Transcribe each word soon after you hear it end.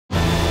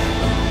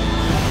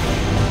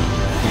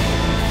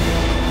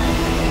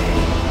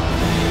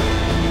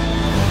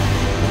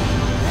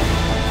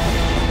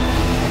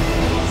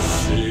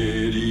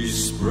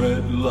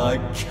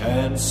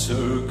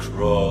cancer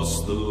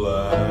cross the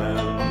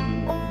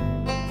land.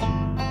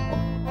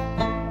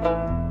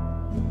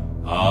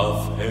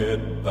 I've had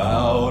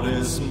about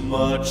as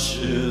much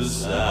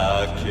as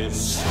I can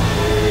say.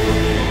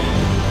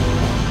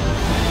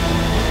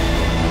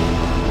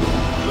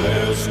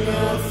 There's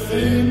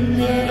nothing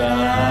that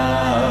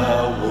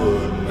I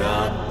would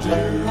not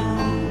do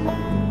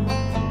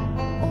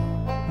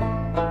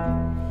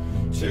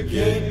to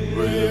get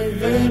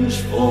revenge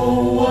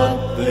for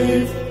what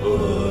they've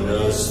put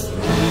us through.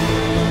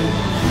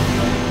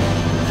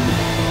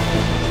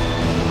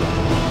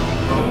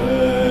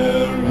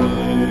 There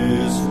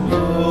is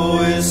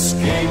no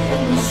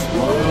escaping this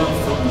world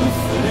from the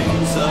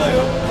things I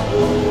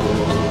abhor.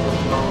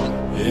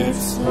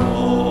 It's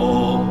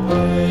all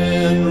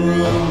been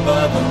ruined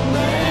by the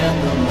man,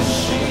 the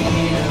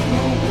machine, and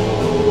the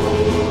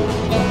war.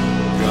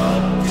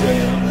 God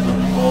damn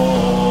them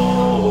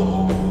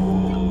all.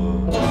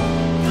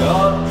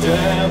 God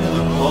damn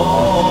them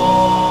all.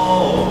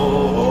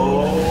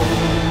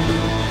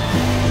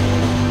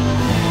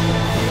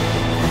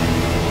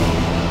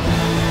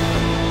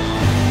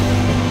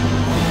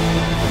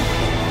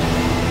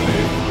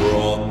 They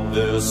brought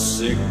their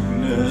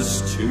sickness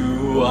to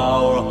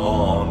our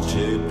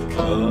haunted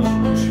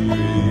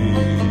country,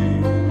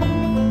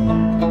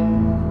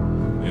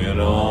 and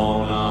on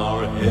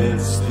our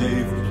heads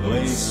they've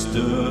placed a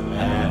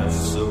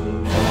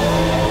handsome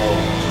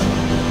cost.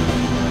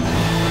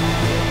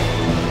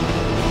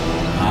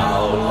 How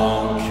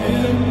long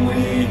can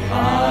we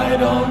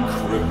hide on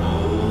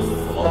crippled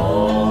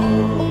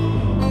farms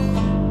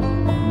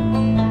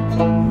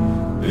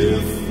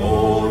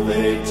before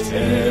they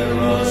tear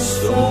us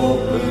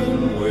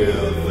open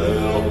with their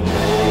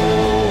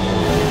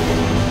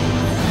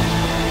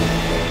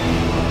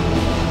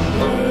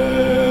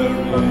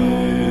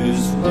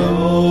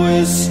no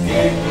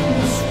escaping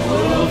this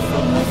world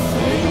from the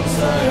things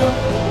I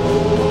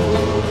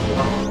abhor.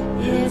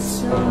 It's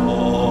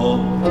all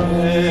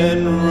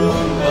been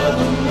ruined by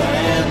the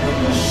man, the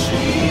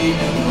machine,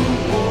 and the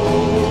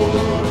war.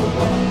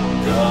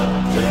 God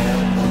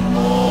damn them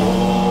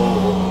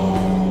all.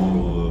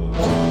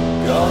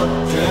 God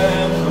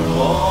damn them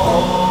all.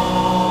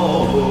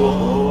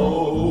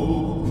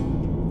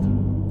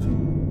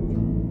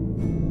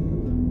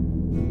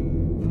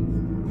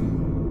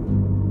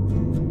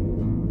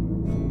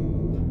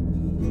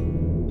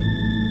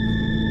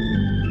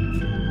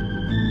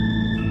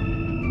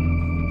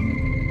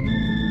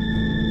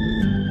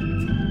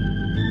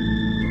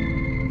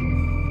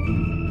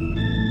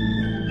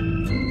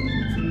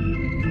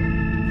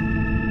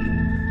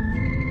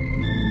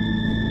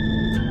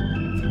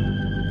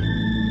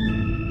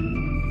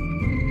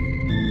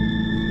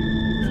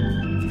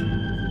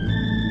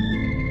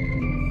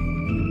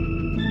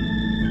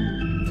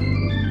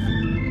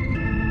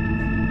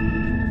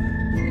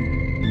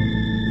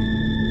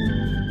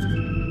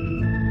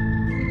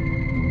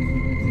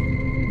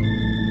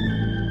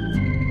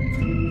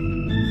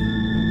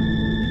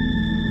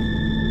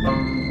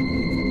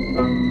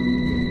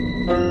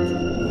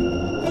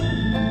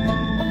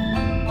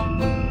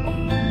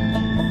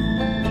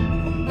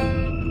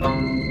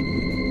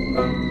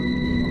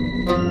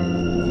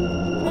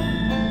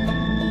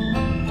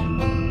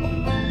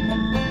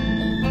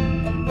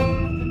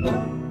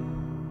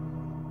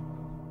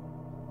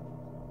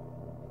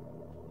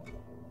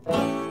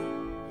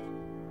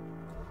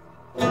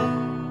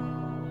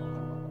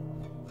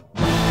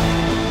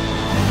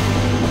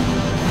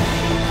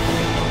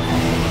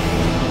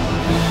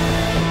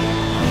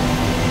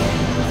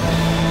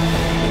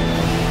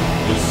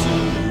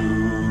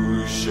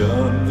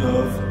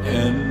 Of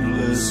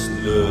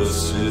endlessness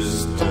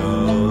is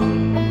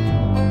done.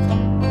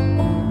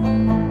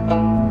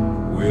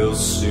 We'll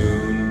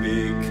soon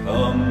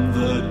become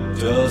the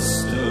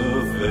dust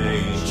of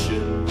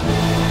ancient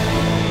days.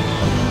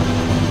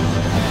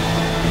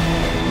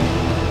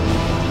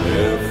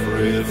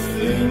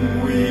 Everything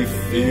we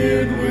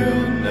feared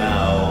will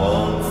now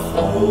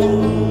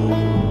unfold.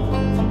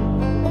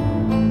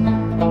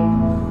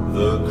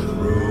 The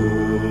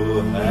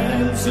cruel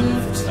hands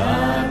of time